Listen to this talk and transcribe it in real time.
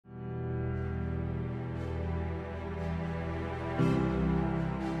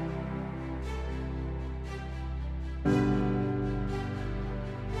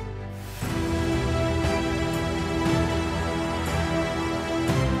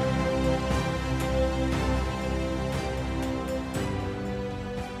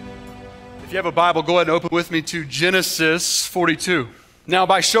If you have a Bible, go ahead and open with me to Genesis 42. Now,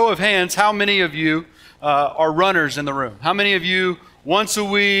 by show of hands, how many of you are runners in the room? How many of you once a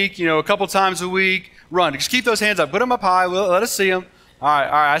week, a couple times a week, run? Just keep those hands up. Put them up high. Let us see them. All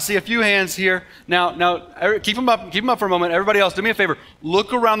right. I see a few hands here. Now, keep them up for a moment. Everybody else, do me a favor.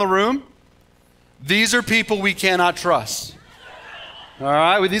 Look around the room. These are people we cannot trust. All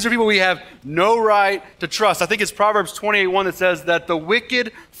right, these are people we have no right to trust. I think it's Proverbs 28:1 that says that the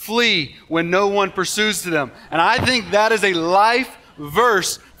wicked flee when no one pursues them. And I think that is a life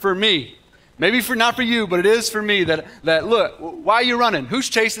verse for me. Maybe not for you, but it is for me that look, why are you running? Who's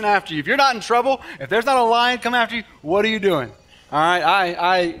chasing after you? If you're not in trouble, if there's not a lion come after you, what are you doing? All right,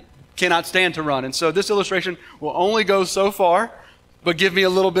 I cannot stand to run. And so this illustration will only go so far, but give me a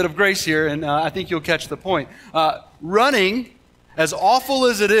little bit of grace here, and I think you'll catch the point. Running, as awful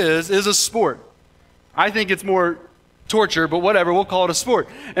as it is a sport. I think it's more torture, but whatever, we'll call it a sport.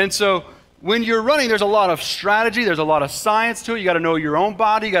 And so when you're running, there's a lot of strategy, there's a lot of science to it. You got to know your own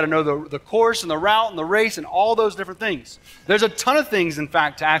body, you got to know the course and the route and the race and all those different things. There's a ton of things, in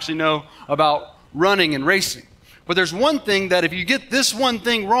fact, to actually know about running and racing. But there's one thing that if you get this one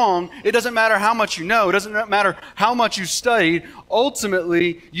thing wrong, it doesn't matter how much you know, it doesn't matter how much you studied,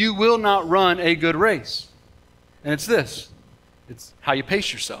 ultimately you will not run a good race. And it's this. It's how you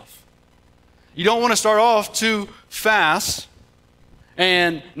pace yourself. You don't want to start off too fast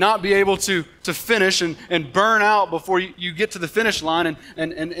and not be able to finish and burn out before you get to the finish line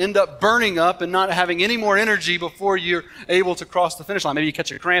and end up burning up and not having any more energy before you're able to cross the finish line. Maybe you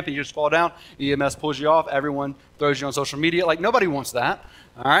catch a cramp and you just fall down, EMS pulls you off, everyone throws you on social media. Like, nobody wants that.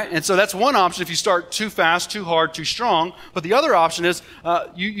 All right, and so that's one option if you start too fast, too hard, too strong. But the other option is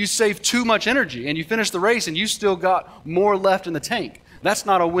you save too much energy and you finish the race and you still got more left in the tank. That's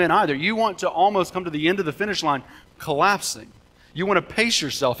not a win either. You want to almost come to the end of the finish line collapsing. You want to pace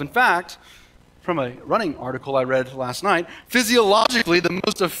yourself. In fact, from a running article I read last night, physiologically, the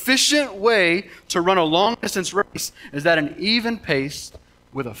most efficient way to run a long-distance race is at an even pace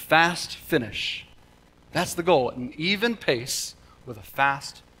with a fast finish. That's the goal, an even pace with a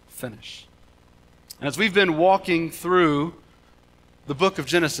fast finish. And as we've been walking through the book of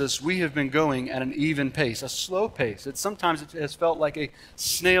Genesis, we have been going at an even pace, a slow pace. Sometimes it has felt like a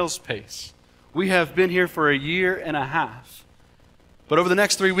snail's pace. We have been here for a year and a half. But over the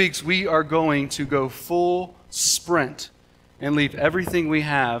next 3 weeks, we are going to go full sprint and leave everything we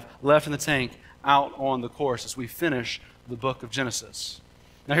have left in the tank out on the course as we finish the book of Genesis.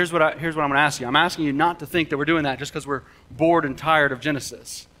 Now, here's what I'm going to ask you. I'm asking you not to think that we're doing that just because we're bored and tired of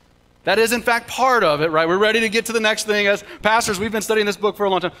Genesis. That is, in fact, part of it, right? We're ready to get to the next thing. As pastors, we've been studying this book for a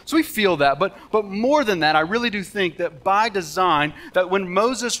long time, so we feel that. But more than that, I really do think that by design, that when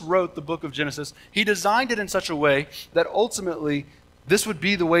Moses wrote the book of Genesis, he designed it in such a way that ultimately this would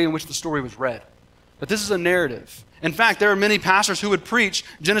be the way in which the story was read. That this is a narrative. In fact, there are many pastors who would preach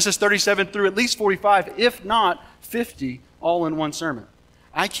Genesis 37 through at least 45, if not 50, all in one sermon.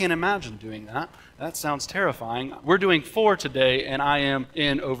 I can't imagine doing that. That sounds terrifying. We're doing 4 today, and I am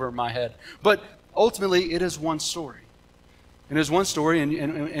in over my head. But ultimately, it is one story. It is one story,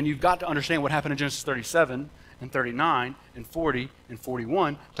 and you've got to understand what happened in Genesis 37 and 39 and 40 and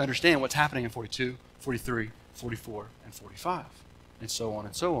 41 to understand what's happening in 42, 43, 44, and 45, and so on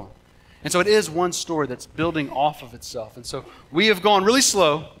and so on. And so it is one story that's building off of itself. And so we have gone really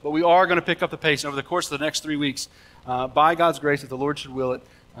slow, but we are going to pick up the pace. And over the course of the next 3 weeks, by God's grace, if the Lord should will it,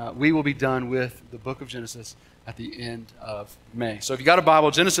 we will be done with the book of Genesis at the end of May. So if you got a Bible,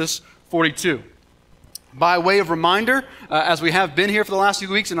 Genesis 42. By way of reminder, as we have been here for the last few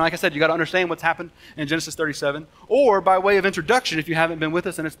weeks, and like I said, you got to understand what's happened in Genesis 37, or by way of introduction, if you haven't been with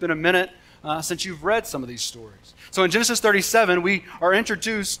us and it's been a minute since you've read some of these stories. So in Genesis 37, we are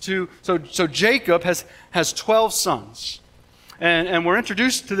introduced to, so Jacob has 12 sons. And we're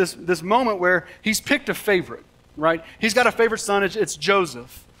introduced to this moment where he's picked a favorite, right? He's got a favorite son, it's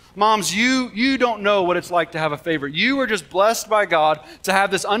Joseph. Moms, you don't know what it's like to have a favorite. You are just blessed by God to have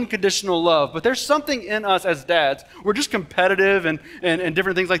this unconditional love. But there's something in us as dads. We're just competitive and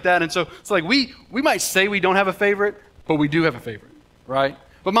different things like that. And so it's like we might say we don't have a favorite, but we do have a favorite, right?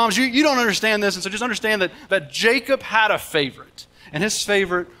 But moms, you don't understand this. And so just understand that Jacob had a favorite. And his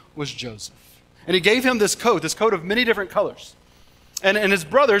favorite was Joseph. And he gave him this coat of many different colors. And his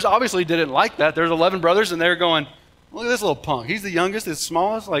brothers obviously didn't like that. There's 11 brothers, and they're going, look at this little punk. He's the youngest, the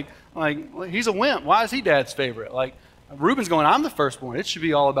smallest. Like he's a wimp. Why is he dad's favorite? Like, Reuben's going, I'm the firstborn. It should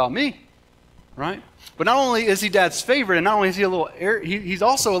be all about me, right? But not only is he dad's favorite, and not only is he he's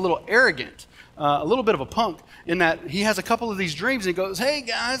also a little arrogant. a little bit of a punk in that he has a couple of these dreams, and he goes, hey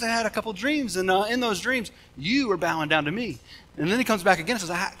guys, I had a couple dreams, and in those dreams, you were bowing down to me. And then he comes back again and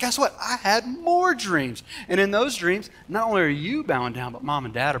says, guess what? I had more dreams. And in those dreams, not only are you bowing down, but mom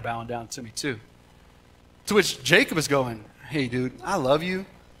and dad are bowing down to me too. To which Jacob is going, hey dude, I love you.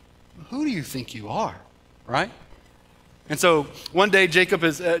 Who do you think you are, right? And so one day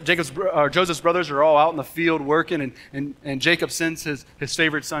Joseph's brothers are all out in the field working, and Jacob sends his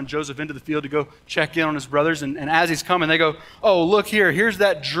favorite son Joseph into the field to go check in on his brothers. And as he's coming, they go, oh, look here, here's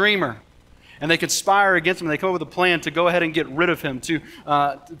that dreamer. And they conspire against him, and they come up with a plan to go ahead and get rid of him.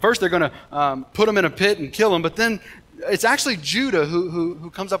 First, they're going to put him in a pit and kill him, but then it's actually Judah who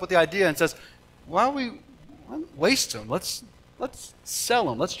comes up with the idea and says, why don't we waste him? Let's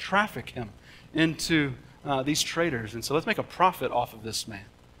sell him. Let's traffic him into these traders. And so let's make a profit off of this man.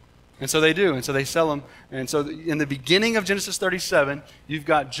 And so they do. And so they sell him. And so in the beginning of Genesis 37, you've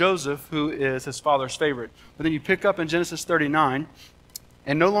got Joseph, who is his father's favorite. But then you pick up in Genesis 39,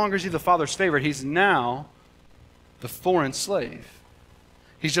 and no longer is he the father's favorite. He's now the foreign slave.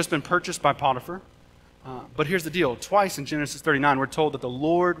 He's just been purchased by Potiphar. But here's the deal. Twice in Genesis 39, we're told that the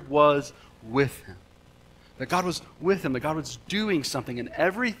Lord was with him. That God was with him, that God was doing something, and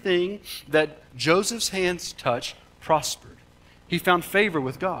everything that Joseph's hands touched prospered. He found favor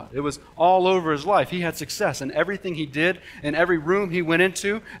with God. It was all over his life. He had success in everything he did, in every room he went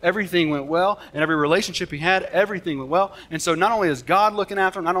into, everything went well, in every relationship he had, everything went well. And so not only is God looking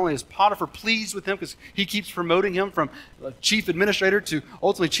after him, not only is Potiphar pleased with him because he keeps promoting him from chief administrator to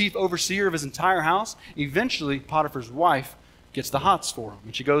ultimately chief overseer of his entire house, eventually Potiphar's wife gets the hots for him,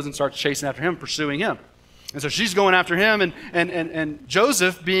 and she goes and starts chasing after him, pursuing him. And so she's going after him, and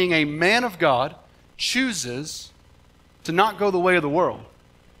Joseph, being a man of God, chooses to not go the way of the world,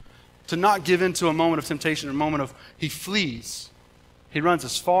 to not give in to a moment of temptation, a moment of, he flees. He runs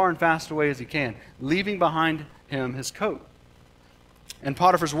as far and fast away as he can, leaving behind him his coat. And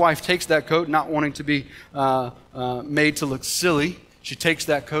Potiphar's wife takes that coat, not wanting to be made to look silly. She takes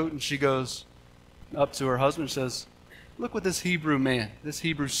that coat and she goes up to her husband and says, look what this Hebrew man, this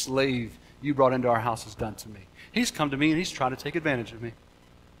Hebrew slave you brought into our house has done to me. He's come to me and he's trying to take advantage of me.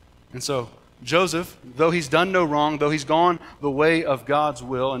 And so Joseph, though he's done no wrong, though he's gone the way of God's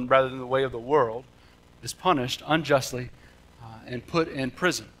will and rather than the way of the world, is punished unjustly and put in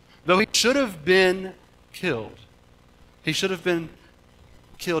prison. Though he should have been killed. He should have been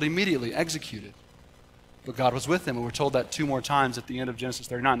killed immediately, executed. But God was with him, and we're told that 2 more times at the end of Genesis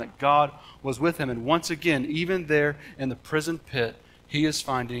 39, that God was with him. And once again, even there in the prison pit, he is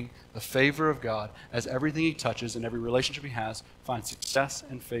finding the favor of God as everything he touches and every relationship he has finds success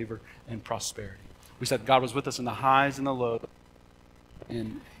and favor and prosperity. We said God was with us in the highs and the lows.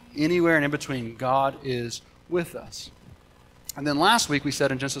 And anywhere and in between, God is with us. And then last week we said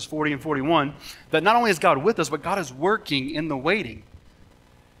in Genesis 40 and 41 that not only is God with us, but God is working in the waiting.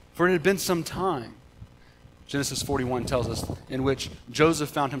 For it had been some time, Genesis 41 tells us, in which Joseph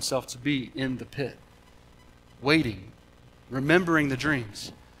found himself to be in the pit, waiting, remembering the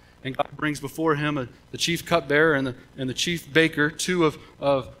dreams. And God brings before him the chief cupbearer and the chief baker, 2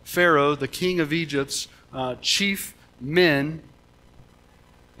 of Pharaoh, the king of Egypt's chief men,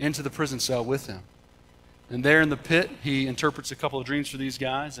 into the prison cell with him. And there in the pit, he interprets a couple of dreams for these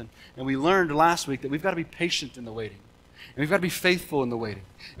guys. And we learned last week that we've got to be patient in the waiting. And we've got to be faithful in the waiting.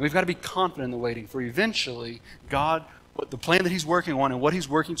 And we've got to be confident in the waiting. For eventually, God, the plan that he's working on and what he's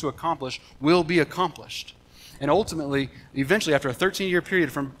working to accomplish will be accomplished. And ultimately, eventually, after a 13-year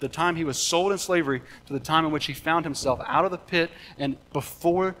period from the time he was sold in slavery to the time in which he found himself out of the pit and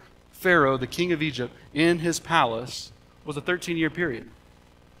before Pharaoh, the king of Egypt, in his palace, was a 13-year period.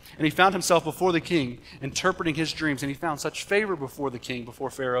 And he found himself before the king, interpreting his dreams, and he found such favor before the king, before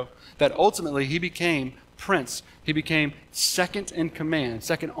Pharaoh, that ultimately he became prince. He became second in command,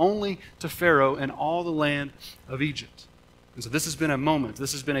 second only to Pharaoh in all the land of Egypt. And so this has been a moment,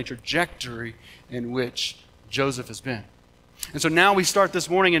 this has been a trajectory in which Joseph has been. And so now we start this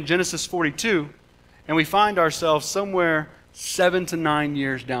morning in Genesis 42, and we find ourselves somewhere 7 to 9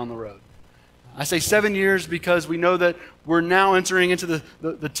 years down the road. I say 7 years because we know that we're now entering into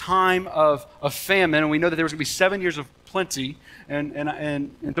the time of famine, and we know that there was going to be 7 years of plenty, and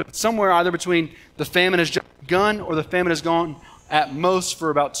somewhere either between the famine has just begun or the famine has gone at most for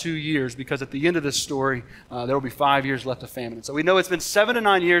about 2 years, because at the end of this story, there will be 5 years left of famine. And so we know it's been 7 to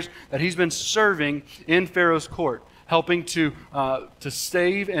 9 years that he's been serving in Pharaoh's court, helping to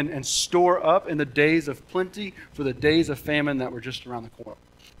save and store up in the days of plenty for the days of famine that were just around the corner.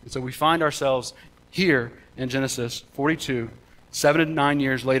 And so we find ourselves here in Genesis 42, 7 to 9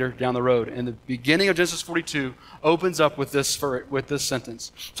 years later down the road. And the beginning of Genesis 42 opens up with this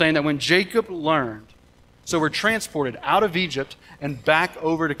sentence, saying that when Jacob learned, so we're transported out of Egypt and back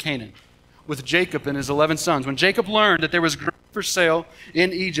over to Canaan with Jacob and his 11 sons. When Jacob learned that there was grain for sale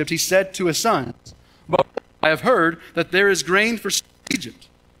in Egypt, he said to his sons, "But I have heard that there is grain for sale in Egypt.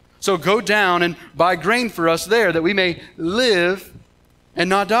 So go down and buy grain for us there, that we may live and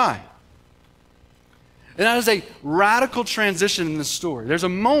not die." And that is a radical transition in this story. There's a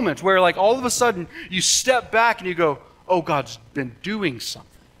moment where, like, all of a sudden you step back and you go, oh, God's been doing something.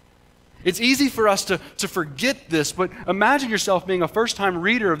 It's easy for us to forget this, but imagine yourself being a first-time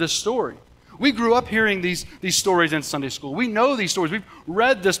reader of this story. We grew up hearing these stories in Sunday school. We know these stories. We've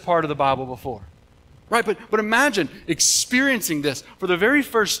read this part of the Bible before. Right? But imagine experiencing this for the very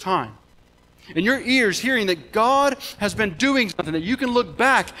first time. In your ears, hearing that God has been doing something, that you can look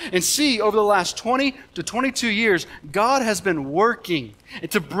back and see over the last 20 to 22 years, God has been working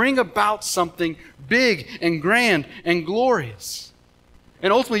to bring about something big and grand and glorious.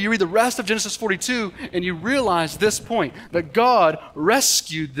 And ultimately, you read the rest of Genesis 42 and you realize this point, that God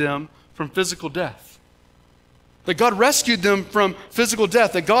rescued them from physical death. That God rescued them from physical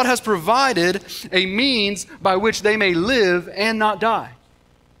death. That God has provided a means by which they may live and not die.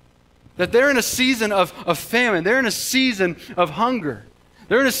 That they're in a season of famine. They're in a season of hunger.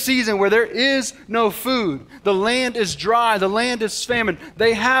 They're in a season where there is no food. The land is dry. The land is famine.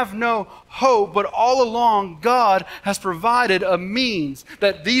 They have no hope, but all along God has provided a means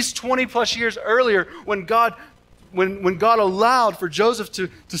that these 20 plus years earlier, when God allowed for Joseph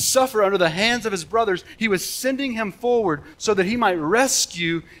to suffer under the hands of his brothers, he was sending him forward so that he might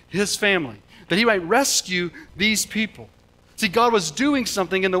rescue his family, that he might rescue these people. See, God was doing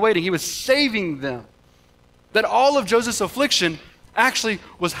something in the waiting. He was saving them. That all of Joseph's affliction actually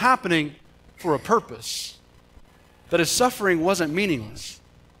was happening for a purpose. That his suffering wasn't meaningless.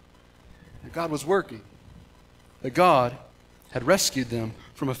 That God was working. That God had rescued them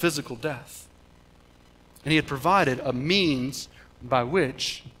from a physical death. And he had provided a means by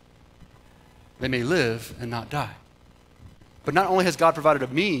which they may live and not die. But not only has God provided a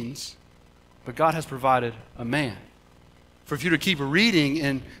means, but God has provided a man. For if you were to keep reading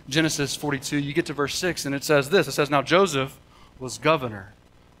in Genesis 42, you get to verse 6, and it says this. It says, "Now Joseph was governor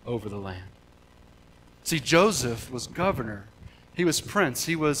over the land." See, Joseph was governor. He was prince.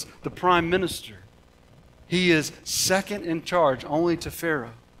 He was the prime minister. He is second in charge only to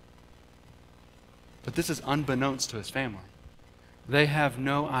Pharaoh. But this is unbeknownst to his family. They have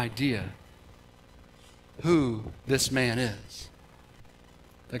no idea who this man is.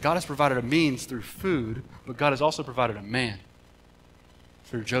 That God has provided a means through food, but God has also provided a man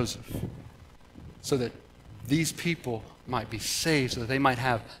through Joseph, so that these people might be saved, so that they might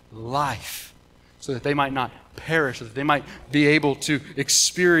have life, so that they might not perish, so that they might be able to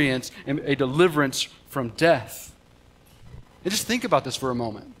experience a deliverance from death. And just think about this for a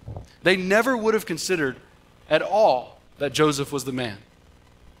moment. They never would have considered at all that Joseph was the man.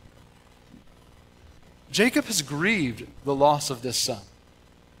 Jacob has grieved the loss of this son.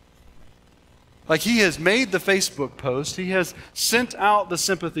 Like, he has made the Facebook post. He has sent out the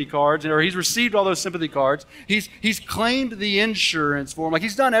sympathy cards, or he's received all those sympathy cards. He's claimed the insurance for him. Like,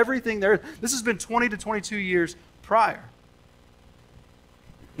 he's done everything there. This has been 20 to 22 years prior.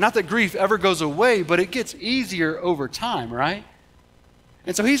 Not that grief ever goes away, but it gets easier over time, right?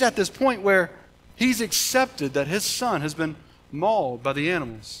 And so he's at this point where he's accepted that his son has been mauled by the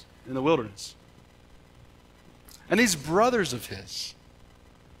animals in the wilderness. And these brothers of his,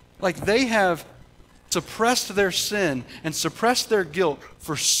 like, they have suppressed their sin and suppressed their guilt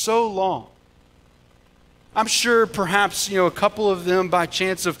for so long. I'm sure perhaps, a couple of them by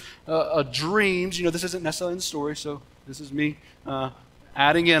chance of dreams, this isn't necessarily in the story, so this is me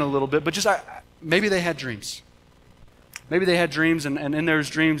adding in a little bit, but just maybe they had dreams. Maybe they had dreams, and in those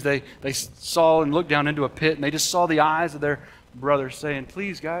dreams they saw and looked down into a pit, and they just saw the eyes of their brothers saying,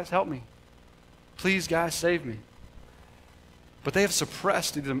 "Please, guys, help me. Please, guys, save me." But they have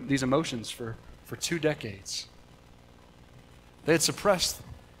suppressed these emotions for 2 decades. They had suppressed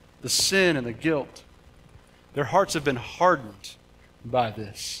the sin and the guilt. Their hearts have been hardened by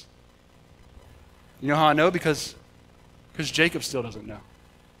this. You know how I know? Because Jacob still doesn't know.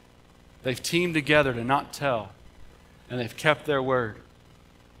 They've teamed together to not tell, and they've kept their word.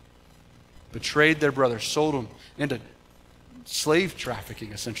 Betrayed their brother, sold them into slave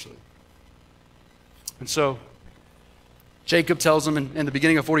trafficking, essentially. And so Jacob tells them in the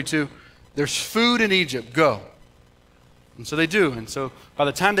beginning of 42, "There's food in Egypt, go." And so they do. And so by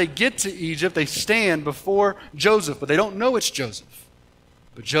the time they get to Egypt, they stand before Joseph, but they don't know it's Joseph.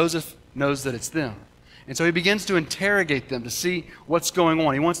 But Joseph knows that it's them. And so he begins to interrogate them to see what's going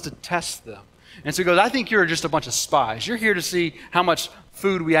on. He wants to test them. And so he goes, I think you're just a bunch of spies. You're here to see how much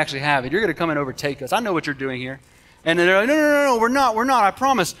food we actually have, and you're going to come and overtake us. I know what you're doing here. And they're like, no, we're not, I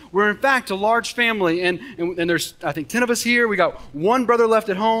promise. We're in fact a large family, and there's, I think, 10 of us here. We got one brother left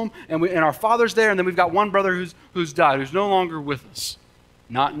at home, and our father's there, and then we've got one brother who's died, who's no longer with us.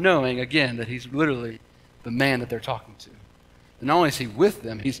 Not knowing, again, that he's literally the man that they're talking to. And not only is he with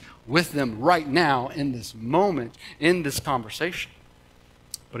them, he's with them right now in this moment, in this conversation.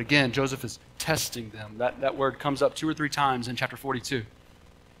 But again, Joseph is testing them. That word comes up 2 or 3 times in chapter 42.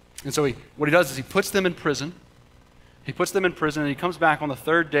 And so what he does is he puts them in prison. He puts them in prison, and he comes back on the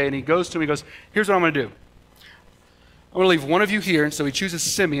 3rd day, and he goes to them, he goes, here's what I'm going to do. I'm going to leave one of you here, and so he chooses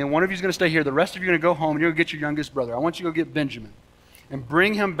Simeon. One of you is going to stay here. The rest of you are going to go home, and you're going to get your youngest brother. I want you to go get Benjamin and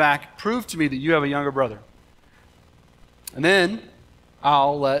bring him back. Prove to me that you have a younger brother. And then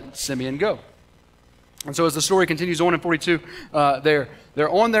I'll let Simeon go. And so as the story continues on in 42, they're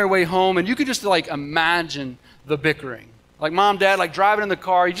on their way home, and you can just imagine the bickering. Like mom, dad, driving in the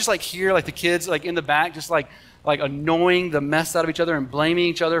car, you just hear the kids in the back, just annoying the mess out of each other and blaming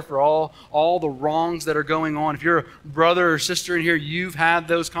each other for all the wrongs that are going on. If you're a brother or sister in here, you've had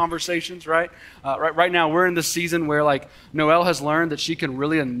those conversations, right? Right now, we're in this season where Noelle has learned that she can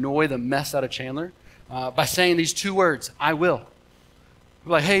really annoy the mess out of Chandler by saying these 2 words, I will.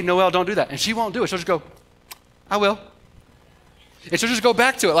 We're like, hey, Noelle, don't do that. And she won't do it. She'll just go, I will. And she'll just go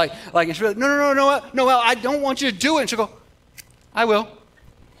back to it. And she'll be like, no, Noelle, I don't want you to do it. And she'll go, I will.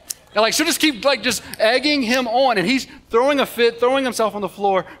 And she'll just keep just egging him on, and he's throwing a fit, throwing himself on the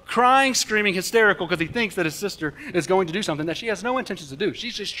floor, crying, screaming, hysterical because he thinks that his sister is going to do something that she has no intentions to do.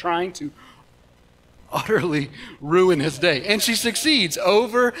 She's just trying to utterly ruin his day. And she succeeds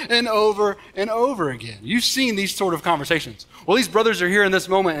over and over and over again. You've seen these sort of conversations. Well, these brothers are here in this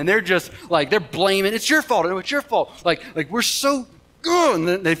moment, and they're just they're blaming, it's your fault, no, it's your fault. We're so good.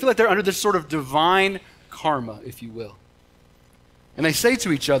 And they feel like they're under this sort of divine karma, if you will. And they say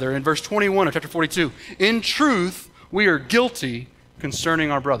to each other in verse 21 of chapter 42, in truth, we are guilty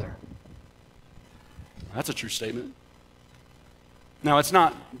concerning our brother. That's a true statement. Now, it's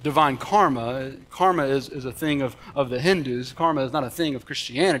not divine karma. Karma is a thing of the Hindus. Karma is not a thing of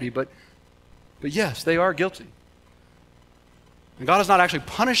Christianity, but yes, they are guilty. And God is not actually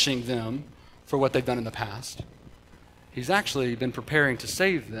punishing them for what they've done in the past. He's actually been preparing to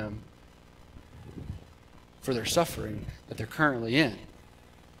save them for their suffering that they're currently in.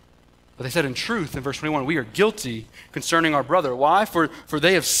 But they said in truth, in verse 21, we are guilty concerning our brother. Why? For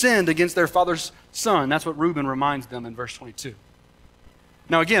they have sinned against their father's son. That's what Reuben reminds them in verse 22.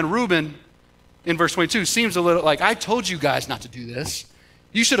 Now again, Reuben, in verse 22, seems a little I told you guys not to do this.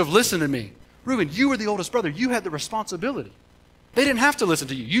 You should have listened to me. Reuben, you were the oldest brother. You had the responsibility. They didn't have to listen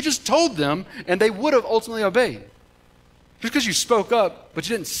to you. You just told them, and they would have ultimately obeyed. Just because you spoke up, but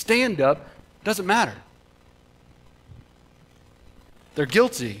you didn't stand up, doesn't matter. They're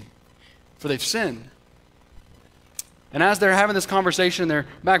guilty, for they've sinned. And as they're having this conversation, they're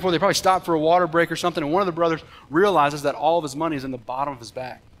back and forth, they probably stop for a water break or something, and one of the brothers realizes that all of his money is in the bottom of his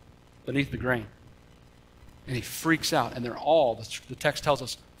bag, beneath the grain. And he freaks out, and they're all, the text tells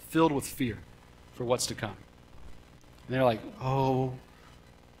us, filled with fear for what's to come. And they're like, oh,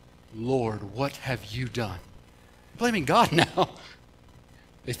 Lord, what have you done? Blaming God now.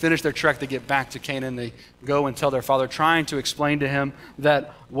 They finish their trek, they get back to Canaan, they go and tell their father, trying to explain to him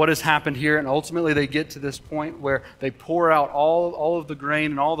that what has happened here, and ultimately they get to this point where they pour out all of the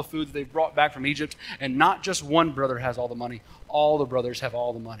grain and all the food that they brought back from Egypt, and not just one brother has all the money, all the brothers have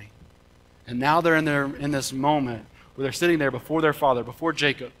all the money. And now they're in this moment where they're sitting there before their father, before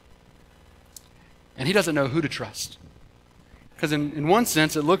Jacob, and he doesn't know who to trust. Because in one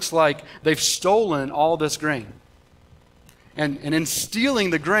sense, it looks like they've stolen all this grain. And in stealing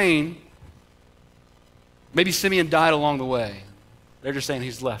the grain, maybe Simeon died along the way. They're just saying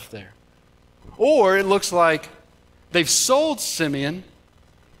he's left there. Or it looks like they've sold Simeon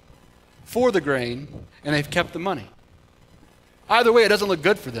for the grain, and they've kept the money. Either way, it doesn't look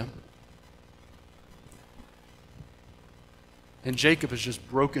good for them. And Jacob is just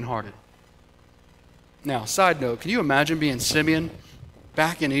brokenhearted. Now, side note, can you imagine being Simeon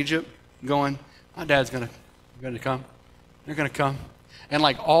back in Egypt going, my dad's going to come. They're going to come. And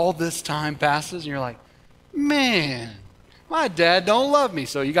all this time passes, and you're like, man, my dad don't love me.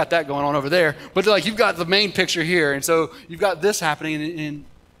 So you got that going on over there. But you've got the main picture here. And so you've got this happening, and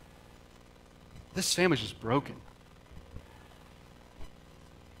this family's just broken.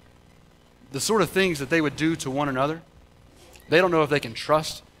 The sort of things that they would do to one another, they don't know if they can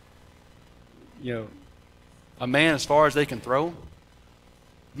trust, a man as far as they can throw him.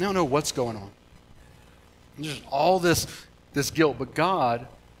 They don't know what's going on. There's just all this guilt. But God,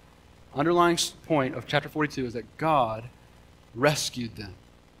 underlying point of chapter 42 is that God rescued them.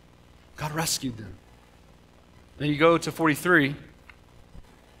 God rescued them. Then you go to 43,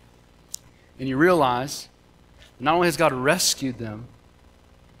 and you realize not only has God rescued them,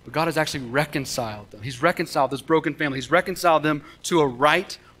 but God has actually reconciled them. He's reconciled this broken family. He's reconciled them to a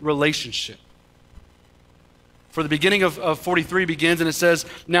right relationship. For the beginning of 43 begins, and it says,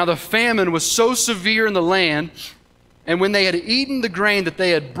 "Now the famine was so severe in the land, and when they had eaten the grain that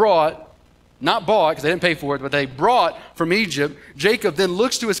they had brought," not bought, because they didn't pay for it, but they brought from Egypt, Jacob then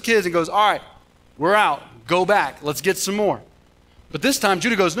looks to his kids and goes, "All right, we're out. Go back. Let's get some more." But this time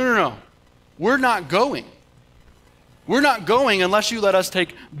Judah goes, No. We're not going. We're not going unless you let us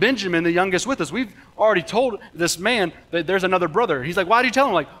take Benjamin, the youngest, with us. We've already told this man that there's another brother. He's like, "Why did you tell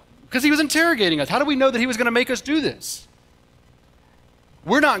him?" Like, because he was interrogating us. How do we know that he was going to make us do this?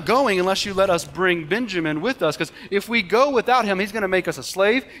 We're not going unless you let us bring Benjamin with us, because if we go without him, he's going to make us a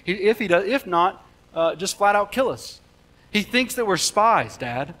slave. If not, just flat out kill us. He thinks that we're spies,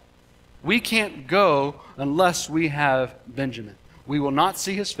 Dad. We can't go unless we have Benjamin. We will not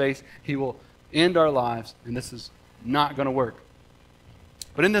see his face. He will end our lives, and this is not going to work.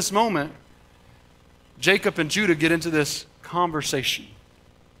 But in this moment, Jacob and Judah get into this conversation.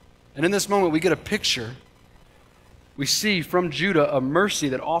 And in this moment, we get a picture. We see from Judah a mercy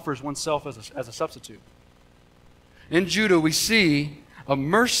that offers oneself as a substitute. In Judah, we see a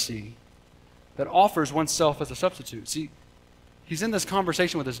mercy that offers oneself as a substitute. See, he's in this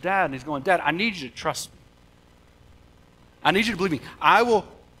conversation with his dad, and he's going, "Dad, I need you to trust me. I need you to believe me. I will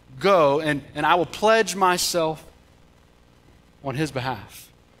go and I will pledge myself on his behalf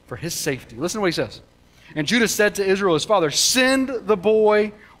for his safety." Listen to what he says. "And Judah said to Israel, his father, 'Send the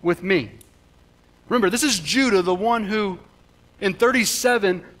boy with me.'" Remember, this is Judah, the one who in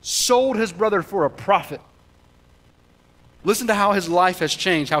 37 sold his brother for a profit. Listen to how his life has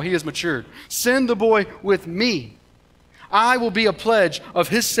changed, how he has matured. "Send the boy with me. I will be a pledge of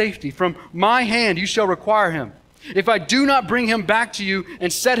his safety. From my hand you shall require him. If I do not bring him back to you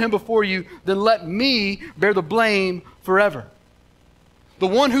and set him before you, then let me bear the blame forever." The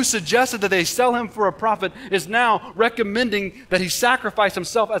one who suggested that they sell him for a profit is now recommending that he sacrifice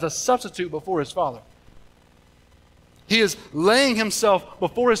himself as a substitute before his father. He is laying himself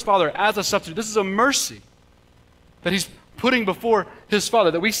before his father as a substitute. This is a mercy that he's putting before his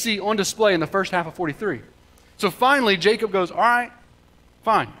father that we see on display in the first half of 43. So finally, Jacob goes, "All right,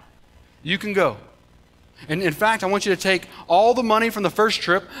 fine, you can go. And in fact, I want you to take all the money from the first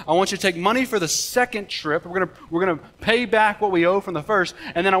trip. I want you to take money for the second trip. We're gonna pay back what we owe from the first.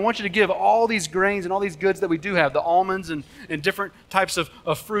 And then I want you to give all these grains and all these goods that we do have, the almonds and different types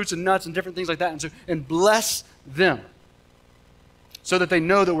of fruits and nuts and different things like that, and bless them so that they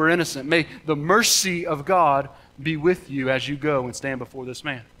know that we're innocent. May the mercy of God be with you as you go and stand before this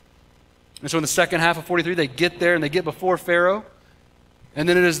man." And so in the second half of 43, they get there and they get before Pharaoh. And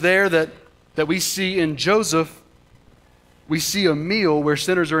then it is there that we see in Joseph, we see a meal where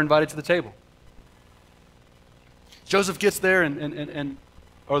sinners are invited to the table. Joseph gets there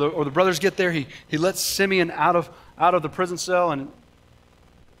or the brothers get there. He lets Simeon out of the prison cell, and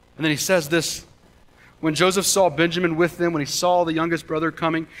then he says this: "When Joseph saw Benjamin with them, when he saw the youngest brother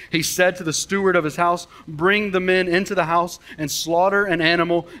coming, he said to the steward of his house, 'Bring the men into the house and slaughter an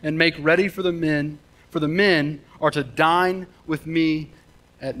animal and make ready for the men, for the men are to dine with me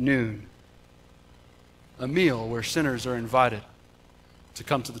at noon.'" A meal where sinners are invited to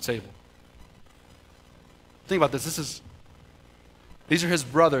come to the table. Think about this. These are his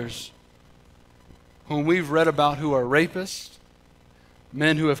brothers whom we've read about who are rapists,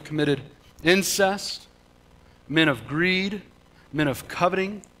 men who have committed incest, men of greed, men of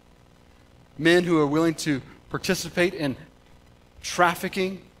coveting, men who are willing to participate in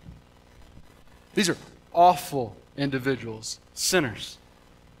trafficking. These are awful individuals, sinners.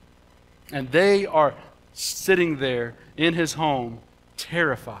 And they are sitting there in his home,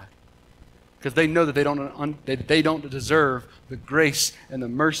 terrified, because they know that they don't deserve the grace and the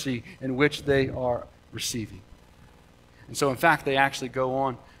mercy in which they are receiving. And so, in fact, they actually go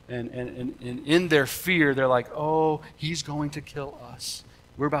on, and in their fear, they're like, "Oh, he's going to kill us.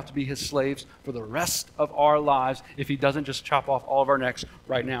 We're about to be his slaves for the rest of our lives if he doesn't just chop off all of our necks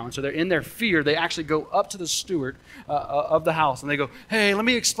right now." And so they're in their fear. They actually go up to the steward of the house, and they go, "Hey, let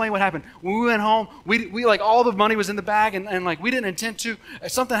me explain what happened. When we went home, we like all the money was in the bag, and like we didn't intend to.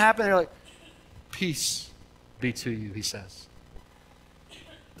 Something happened." They're like, "Peace be to you," he says.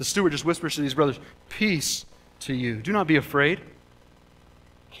 The steward just whispers to these brothers, "Peace to you. Do not be afraid.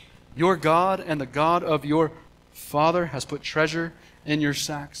 Your God and the God of your father has put treasure in your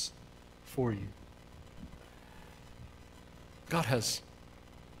sacks for you." God has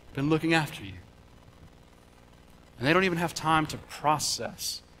been looking after you. And they don't even have time to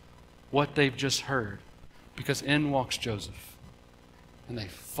process what they've just heard, because in walks Joseph. And they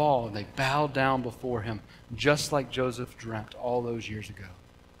fall and they bow down before him, just like Joseph dreamt all those years ago.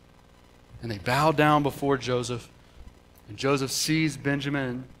 And they bow down before Joseph, and Joseph sees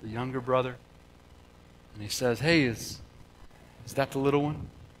Benjamin, the younger brother, and he says, "Hey, is that the little one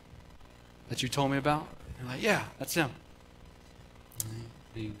that you told me about?" And they're like, "Yeah, that's him." And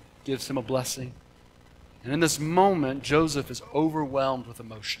he gives him a blessing. And in this moment, Joseph is overwhelmed with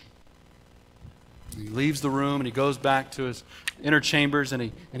emotion. He leaves the room and he goes back to his inner chambers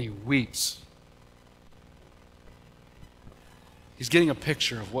and he weeps. He's getting a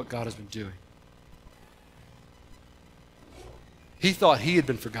picture of what God has been doing. He thought he had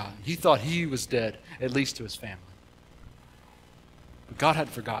been forgotten. He thought he was dead, at least to his family. But God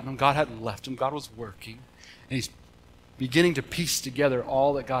hadn't forgotten him. God hadn't left him. God was working. And he's beginning to piece together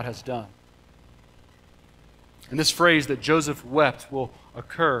all that God has done. And this phrase that Joseph wept will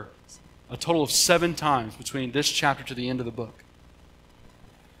occur a total of 7 times between this chapter to the end of the book.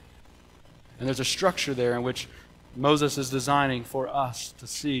 And there's a structure there in which Moses is designing for us to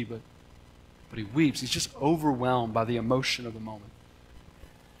see, but he weeps. He's just overwhelmed by the emotion of the moment.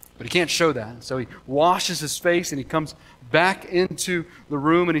 But he can't show that. So he washes his face and he comes back into the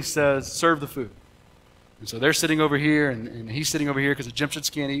room and he says, "Serve the food." And so they're sitting over here and he's sitting over here because Egyptians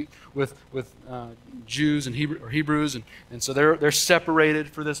can't eat with Jews and Hebrews. And so they're separated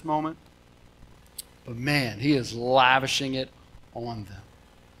for this moment. But man, he is lavishing it on them.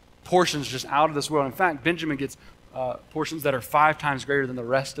 Portions just out of this world. In fact, Benjamin gets portions that are 5 times greater than the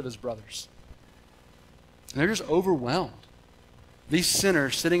rest of his brothers. And they're just overwhelmed. These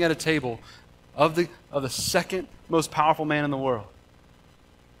sinners sitting at a table of the second most powerful man in the world,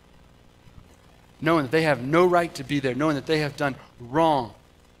 knowing that they have no right to be there, knowing that they have done wrong,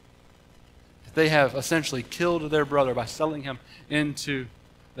 that they have essentially killed their brother by selling him into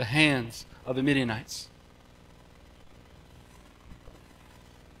the hands of the Midianites.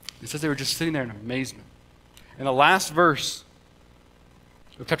 It says they were just sitting there in amazement. And the last verse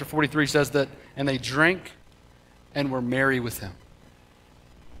of chapter 43 says that, "And they drank and were merry with him."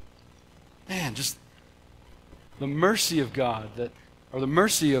 Man, just the mercy of God, or the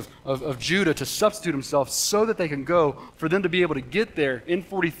mercy of Judah to substitute himself so that they can go, for them to be able to get there in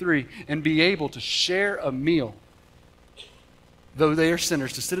 43 and be able to share a meal, though they are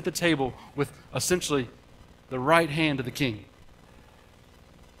sinners, to sit at the table with essentially the right hand of the king.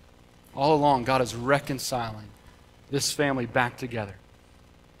 All along, God is reconciling this family back together.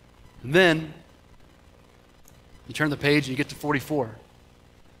 And then you turn the page and you get to 44.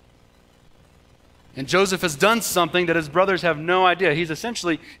 And Joseph has done something that his brothers have no idea.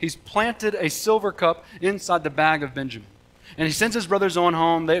 He's planted a silver cup inside the bag of Benjamin. And he sends his brothers on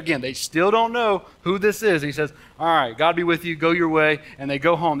home. They still don't know who this is. He says, "All right, God be with you, go your way." And they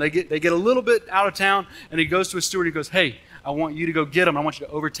go home. They get a little bit out of town, and he goes to his steward and he goes, "Hey, I want you to go get them. I want you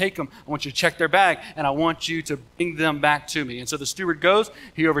to overtake them. I want you to check their bag, and I want you to bring them back to me." And so the steward goes,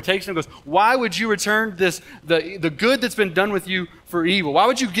 he overtakes them, and goes, "Why would you return the good that's been done with you for evil? Why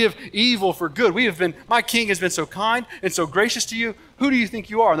would you give evil for good? My king has been so kind and so gracious to you. Who do you think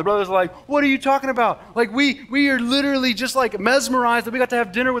you are?" And the brothers are like, "What are you talking about? Like, we are literally just like mesmerized that we got to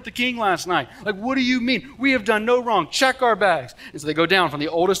have dinner with the king last night. Like, what do you mean? We have done no wrong. Check our bags." And so they go down from the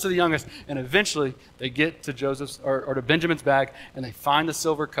oldest to the youngest, and eventually they get to Joseph's or to Benjamin's bag, and they find the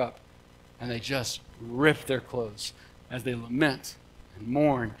silver cup, and they just rip their clothes as they lament and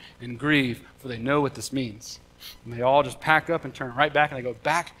mourn and grieve, for they know what this means. And they all just pack up and turn right back, and they go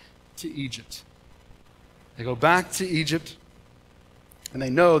back to Egypt. They go back to Egypt. And they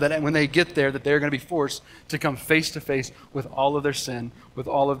know that when they get there, that they're going to be forced to come face to face with all of their sin, with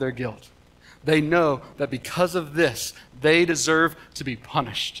all of their guilt. They know that because of this, they deserve to be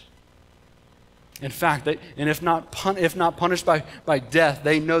punished. In fact, if not punished by death,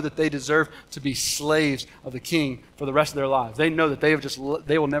 they know that they deserve to be slaves of the king for the rest of their lives. They know that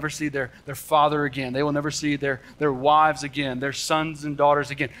they will never see their father again. They will never see their wives again, their sons and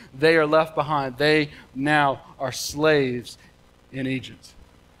daughters again. They are left behind. They now are slaves in Egypt.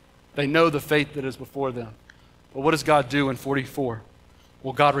 They know the fate that is before them. But what does God do in 44?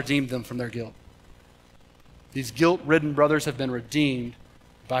 Well, God redeemed them from their guilt. These guilt-ridden brothers have been redeemed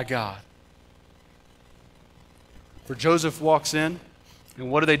by God. For Joseph walks in, And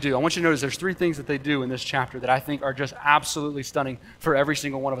what do? I want you to notice there's three things that they do in this chapter that I think are just absolutely stunning for every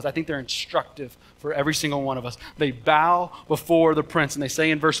single one of us. I think they're instructive for every single one of us. They bow before the prince, and they say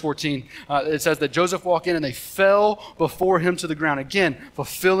in verse 14, it says that Joseph walked in and they fell before him to the ground. Again,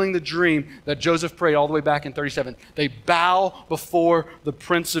 fulfilling the dream that Joseph prayed all the way back in 37. They bow before the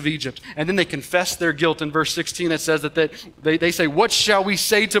prince of Egypt. And then they confess their guilt in verse 16 that says that they say, what shall we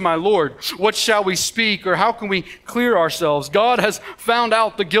say to my Lord? What shall we speak? Or how can we clear ourselves? God has found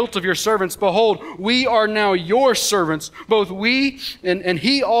out the guilt of your servants. Behold, we are now your servants, both we and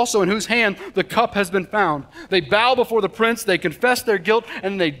he also in whose hand the cup has been found. They bow before the prince, they confess their guilt,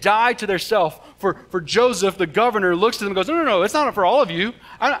 and they die to themselves. For Joseph, the governor, looks to them and goes, no, it's not for all of you.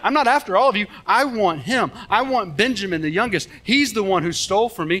 I'm not after all of you. I want him. I want Benjamin, the youngest. He's the one who stole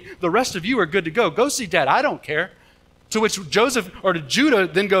from me. The rest of you are good to go. Go see dad. I don't care. To which Judah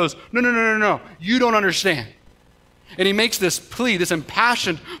then goes, no. You don't understand. And he makes this plea, this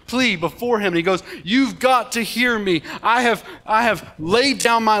impassioned plea before him. And he goes, you've got to hear me. I have laid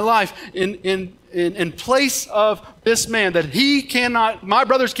down my life in place of this man, that my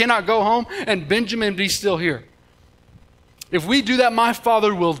brothers cannot go home and Benjamin be still here. If we do that, my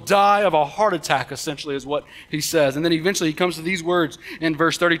father will die of a heart attack, essentially is what he says. And then eventually he comes to these words in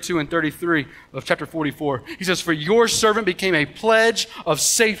verse 32 and 33 of chapter 44. He says, for your servant became a pledge of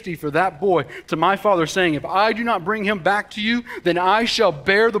safety for that boy to my father, saying, if I do not bring him back to you, then I shall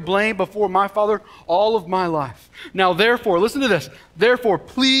bear the blame before my father all of my life. Now therefore, listen to this. Therefore,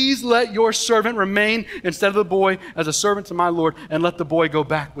 please let your servant remain instead of the boy as a servant to my Lord, and let the boy go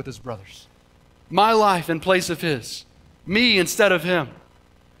back with his brothers. My life in place of his. Me instead of him.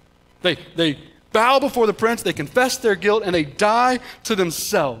 They bow before the prince, they confess their guilt, and they die to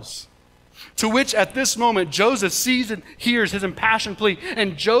themselves. To which at this moment, Joseph sees and hears his impassioned plea,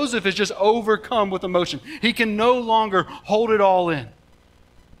 and Joseph is just overcome with emotion. He can no longer hold it all in.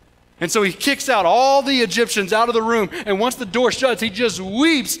 And so he kicks out all the Egyptians out of the room, and once the door shuts, he just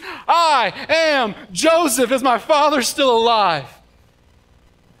weeps, I am Joseph. Is my father still alive?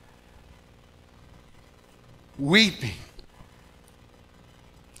 Weeping.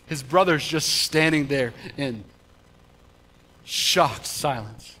 His brothers just standing there in shocked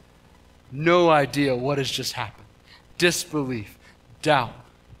silence. No idea what has just happened. Disbelief, doubt.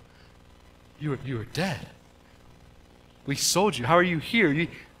 You were dead. We sold you. How are you here?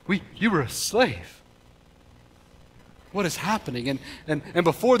 You were a slave. What is happening? And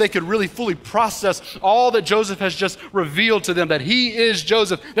before they could really fully process all that Joseph has just revealed to them, that he is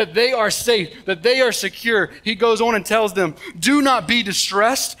Joseph, that they are safe, that they are secure, he goes on and tells them, do not be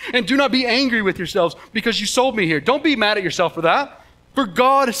distressed and do not be angry with yourselves because you sold me here. Don't be mad at yourself for that. For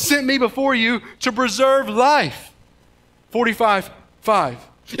God sent me before you to preserve life. 45:5.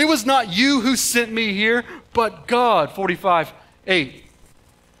 It was not you who sent me here, but God. 45:8.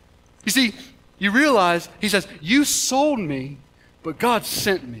 You see, you realize, he says, you sold me, but God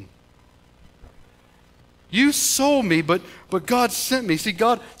sent me. You sold me, but God sent me. See,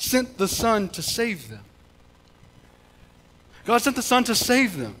 God sent the Son to save them. God sent the Son to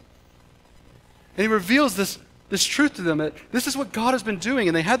save them. And he reveals this truth to them, that this is what God has been doing.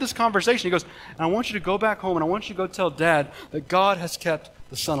 And they had this conversation. He goes, and I want you to go back home, and I want you to go tell Dad that God has kept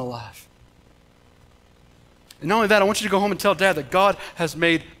the Son alive. And not only that, I want you to go home and tell Dad that God has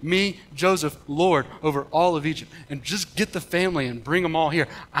made me, Joseph, Lord over all of Egypt. And just get the family and bring them all here.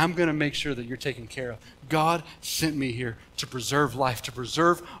 I'm going to make sure that you're taken care of. God sent me here to preserve life, to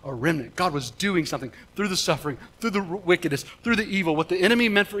preserve a remnant. God was doing something through the suffering, through the wickedness, through the evil. What the enemy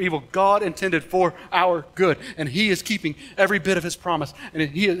meant for evil, God intended for our good. And he is keeping every bit of his promise. And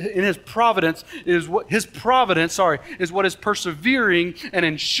in his providence is what is persevering and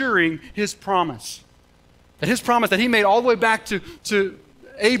ensuring his promise. That his promise that he made all the way back to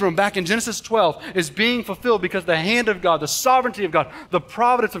Abram back in Genesis 12 is being fulfilled because the hand of God, the sovereignty of God, the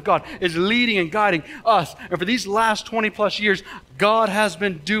providence of God is leading and guiding us. And for these last 20 plus years, God has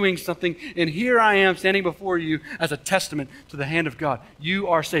been doing something. And here I am standing before you as a testament to the hand of God. You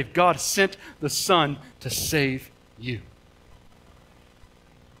are saved. God sent the Son to save you.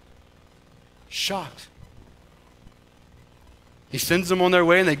 Shocked. He sends them on their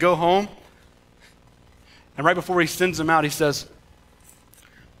way and they go home. And right before he sends them out, he says,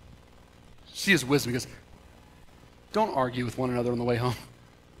 see his wisdom. He goes, don't argue with one another on the way home.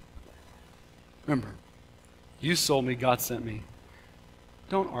 Remember, you sold me, God sent me.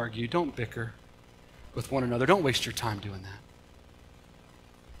 Don't argue, don't bicker with one another. Don't waste your time doing that.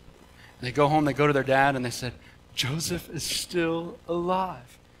 And they go home, they go to their dad, and they said, Joseph is still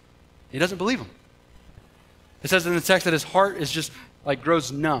alive. He doesn't believe him. It says in the text that his heart is just like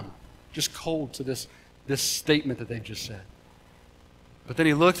grows numb, just cold to this statement that they just said. But then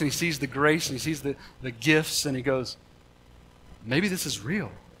he looks and he sees the grace and he sees the gifts and he goes, maybe this is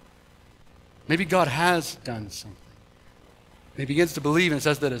real. Maybe God has done something. And he begins to believe, and it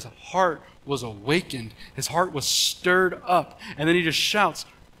says that his heart was awakened. His heart was stirred up. And then he just shouts,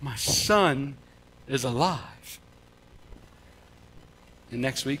 my son is alive. And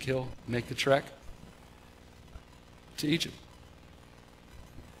next week he'll make the trek to Egypt.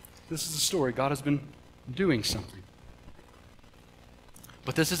 This is the story. God has been doing something.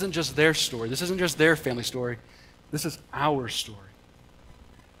 But this isn't just their story. This isn't just their family story. This is our story.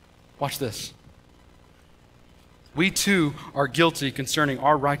 Watch this. We too are guilty concerning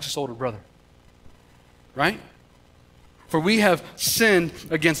our righteous older brother. Right? For we have sinned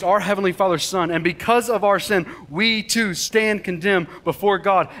against our Heavenly Father's Son, and because of our sin, we too stand condemned before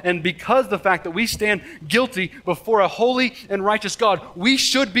God. And because of the fact that we stand guilty before a holy and righteous God, we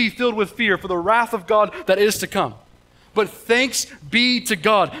should be filled with fear for the wrath of God that is to come. But thanks be to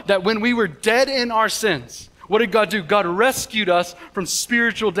God that when we were dead in our sins, what did God do? God rescued us from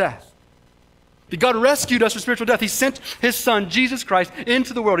spiritual death. God rescued us from spiritual death. He sent his Son, Jesus Christ,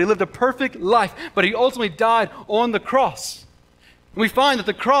 into the world. He lived a perfect life, but he ultimately died on the cross. And we find that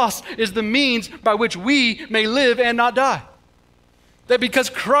the cross is the means by which we may live and not die. That because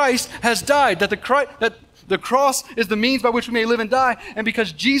Christ has died, that the cross is the means by which we may live and die, and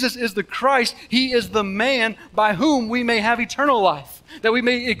because Jesus is the Christ, he is the man by whom we may have eternal life, that we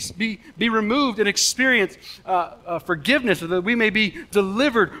may be removed and experience forgiveness, so that we may be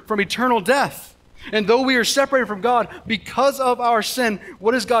delivered from eternal death. And though we are separated from God because of our sin,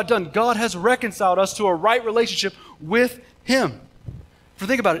 what has God done? God has reconciled us to a right relationship with him. For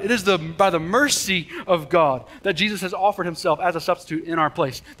think about it, it is by the mercy of God that Jesus has offered himself as a substitute in our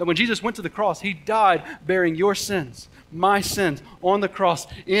place. That when Jesus went to the cross, he died bearing your sins, my sins, on the cross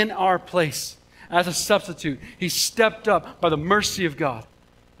in our place as a substitute. He stepped up by the mercy of God.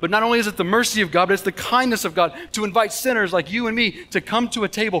 But not only is it the mercy of God, but it's the kindness of God to invite sinners like you and me to come to a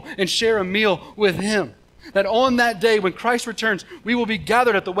table and share a meal with him. That on that day when Christ returns, we will be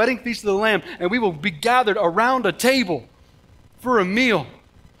gathered at the wedding feast of the Lamb, and we will be gathered around a table for a meal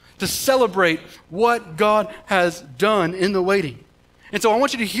to celebrate what God has done in the waiting. And so I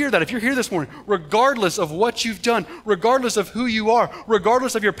want you to hear that if you're here this morning, regardless of what you've done, regardless of who you are,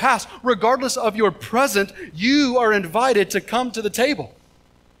 regardless of your past, regardless of your present, you are invited to come to the table.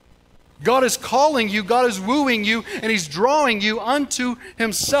 God is calling you, God is wooing you, and he's drawing you unto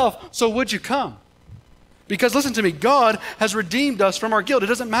himself. So would you come? Because listen to me, God has redeemed us from our guilt. It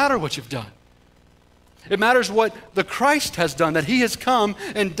doesn't matter what you've done. It matters what the Christ has done, that he has come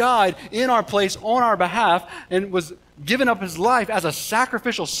and died in our place on our behalf and was given up his life as a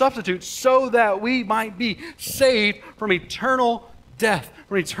sacrificial substitute so that we might be saved from eternal death,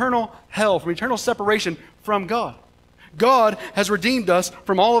 from eternal hell, from eternal separation from God. God has redeemed us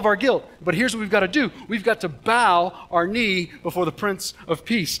from all of our guilt. But here's what we've got to do. We've got to bow our knee before the Prince of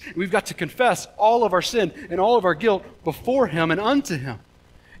Peace. We've got to confess all of our sin and all of our guilt before him and unto him.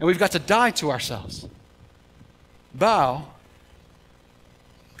 And we've got to die to ourselves. Bow,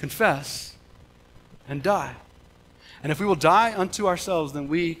 confess, and die. And if we will die unto ourselves, then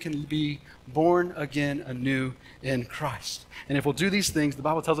we can be born again anew in Christ. And if we'll do these things, the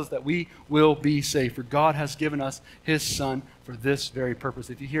Bible tells us that we will be saved. For God has given us his Son for this very purpose.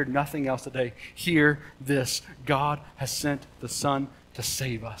 If you hear nothing else today, hear this. God has sent the Son to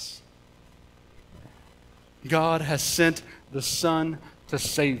save us. God has sent the Son to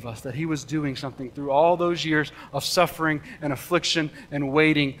save us, that he was doing something through all those years of suffering and affliction and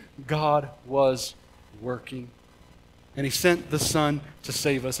waiting. God was working. And he sent the Son to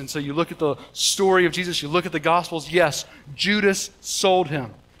save us. And so you look at the story of Jesus, you look at the Gospels, yes, Judas sold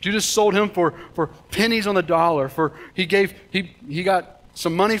him. Judas sold him for pennies on the dollar. He got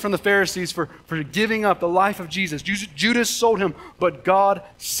some money from the Pharisees for giving up the life of Jesus. Judas sold him, but God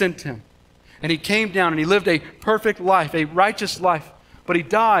sent him. And he came down and he lived a perfect life, a righteous life. But he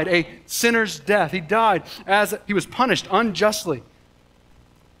died a sinner's death. He died as he was punished unjustly.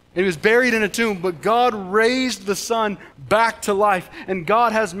 And he was buried in a tomb, but God raised the Son back to life. And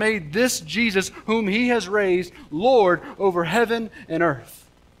God has made this Jesus, whom he has raised, Lord over heaven and earth.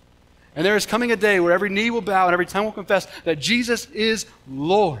 And there is coming a day where every knee will bow and every tongue will confess that Jesus is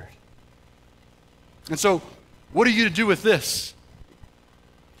Lord. And so, what are you to do with this?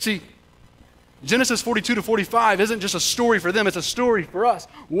 See, Genesis 42 to 45 isn't just a story for them, it's a story for us.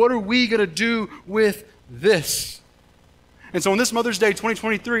 What are we going to do with this? And so on this Mother's Day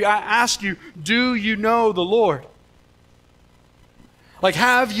 2023, I ask you, do you know the Lord? Like,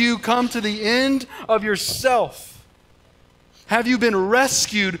 have you come to the end of yourself? Have you been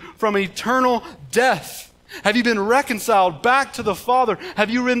rescued from eternal death? Have you been reconciled back to the Father? Have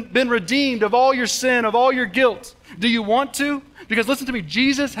you been redeemed of all your sin, of all your guilt? Do you want to? Because listen to me,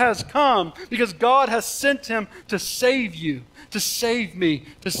 Jesus has come because God has sent him to save you, to save me,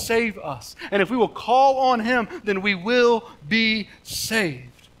 to save us. And if we will call on him, then we will be saved.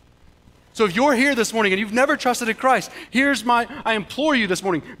 So if you're here this morning and you've never trusted in Christ, I implore you this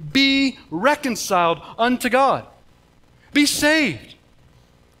morning, be reconciled unto God. Be saved.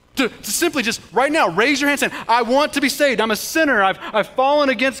 To simply just right now raise your hand saying, I want to be saved. I'm a sinner. I've fallen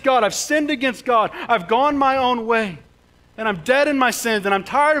against God. I've sinned against God. I've gone my own way. And I'm dead in my sins. And I'm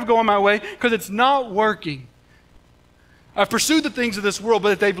tired of going my way because it's not working. I've pursued the things of this world,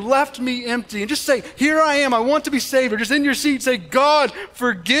 but they've left me empty. And just say, here I am. I want to be saved. Or just in your seat say, God,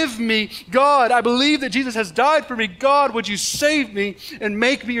 forgive me. God, I believe that Jesus has died for me. God, would you save me and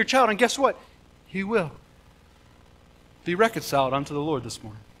make me your child? And guess what? He will. Be reconciled unto the Lord this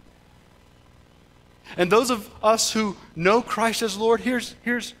morning. And those of us who know Christ as Lord, here's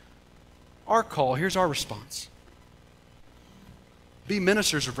our call. Here's our response. Be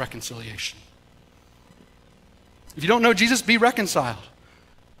ministers of reconciliation. If you don't know Jesus, be reconciled.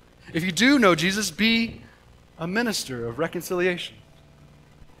 If you do know Jesus, be a minister of reconciliation.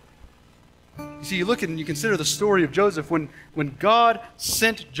 You see, you look and you consider the story of Joseph. When God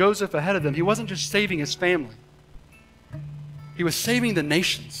sent Joseph ahead of them, he wasn't just saving his family. He was saving the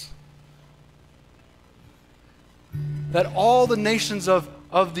nations. That all the nations of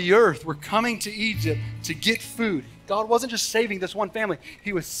the earth were coming to Egypt to get food. God wasn't just saving this one family.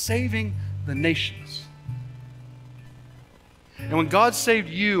 He was saving the nations. And when God saved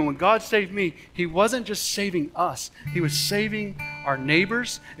you, and when God saved me, he wasn't just saving us. He was saving our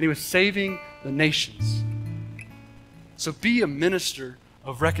neighbors, and he was saving the nations. So be a minister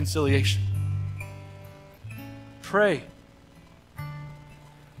of reconciliation. Pray.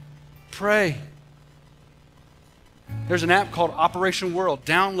 Pray. There's an app called Operation World.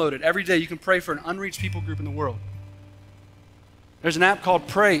 Download it. Every day you can pray for an unreached people group in the world. There's an app called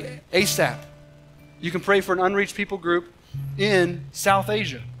Pray, ASAP. You can pray for an unreached people group in South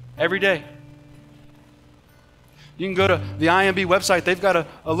Asia every day. You can go to the IMB website. They've got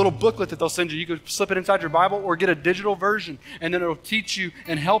a little booklet that they'll send you. You can slip it inside your Bible or get a digital version, and then it'll teach you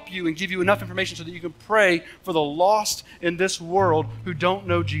and help you and give you enough information so that you can pray for the lost in this world who don't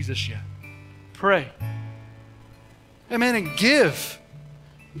know Jesus yet. Pray. Amen. And give.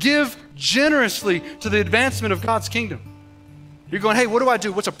 Give generously to the advancement of God's kingdom. You're going, hey, what do I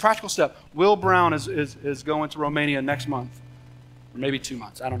do? What's a practical step? Will Brown is going to Romania next month, or maybe 2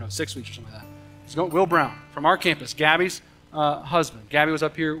 months. I don't know, 6 weeks or something like that. He's going, Will Brown from our campus, Gabby's husband. Gabby was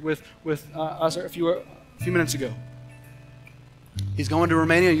up here with us a few minutes ago. He's going to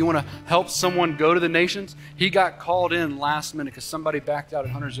Romania. You want to help someone go to the nations? He got called in last minute because somebody backed out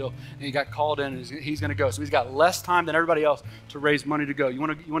at Huntersville, and he got called in, and he's going to go. So he's got less time than everybody else to raise money to go. You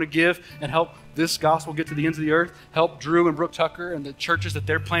want to give and help this gospel get to the ends of the earth? Help Drew and Brooke Tucker and the churches that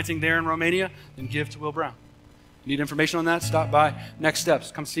they're planting there in Romania? Then give to Will Brown. Need information on that? Stop by. Next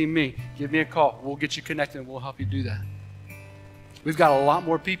steps. Come see me. Give me a call. We'll get you connected, and we'll help you do that. We've got a lot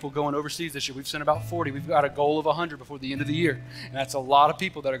more people going overseas this year. We've sent about 40. We've got a goal of 100 before the end of the year. And that's a lot of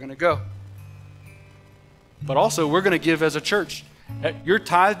people that are going to go. But also, we're going to give as a church. Your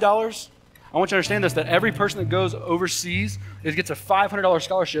tithe dollars, I want you to understand this, that every person that goes overseas gets a $500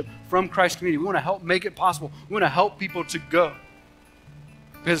 scholarship from Christ Community. We want to help make it possible. We want to help people to go.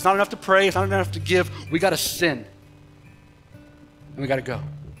 Because it's not enough to pray. It's not enough to give. We got to send. And we got to go.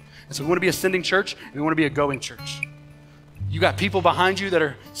 And so we want to be a sending church, and we want to be a going church. You got people behind you that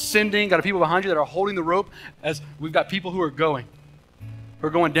are sending, got people behind you that are holding the rope, as we've got people who are going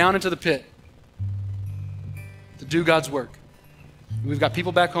down into the pit to do God's work. And we've got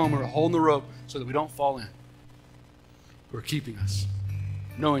people back home who are holding the rope so that we don't fall in, who are keeping us,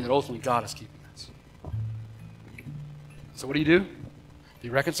 knowing that ultimately God is keeping us. So what do? Be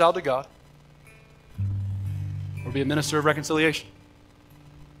reconciled to God, or be a minister of reconciliation.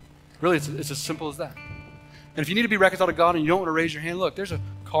 Really, it's as simple as that. And if you need to be reconciled to God and you don't want to raise your hand, look, there's a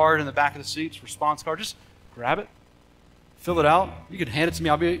card in the back of the seats, response card. Just grab it, fill it out. You can hand it to me.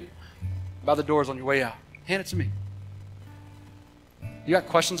 I'll be by the doors on your way out. Hand it to me. You got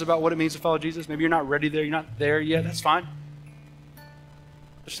questions about what it means to follow Jesus? Maybe you're not ready there. You're not there yet. That's fine.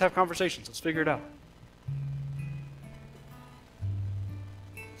 Let's just have conversations. Let's figure it out.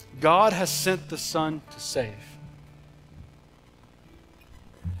 God has sent the Son to save.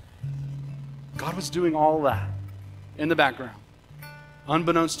 God was doing all that in the background,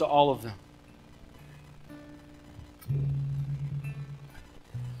 unbeknownst to all of them.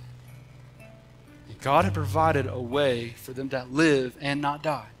 God had provided a way for them to live and not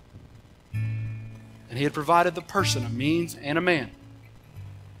die. And he had provided the person, a means and a man.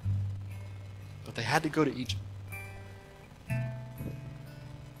 But they had to go to Egypt.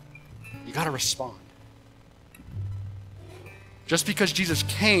 You got to respond. Just because Jesus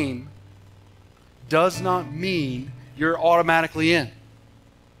came does not mean you're automatically in.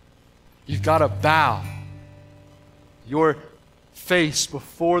 You've got to bow your face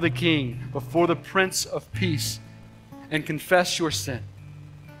before the King, before the Prince of Peace, and confess your sin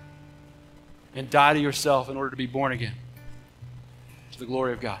and die to yourself in order to be born again to the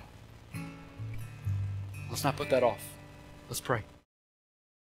glory of God. Let's not put that off. Let's pray.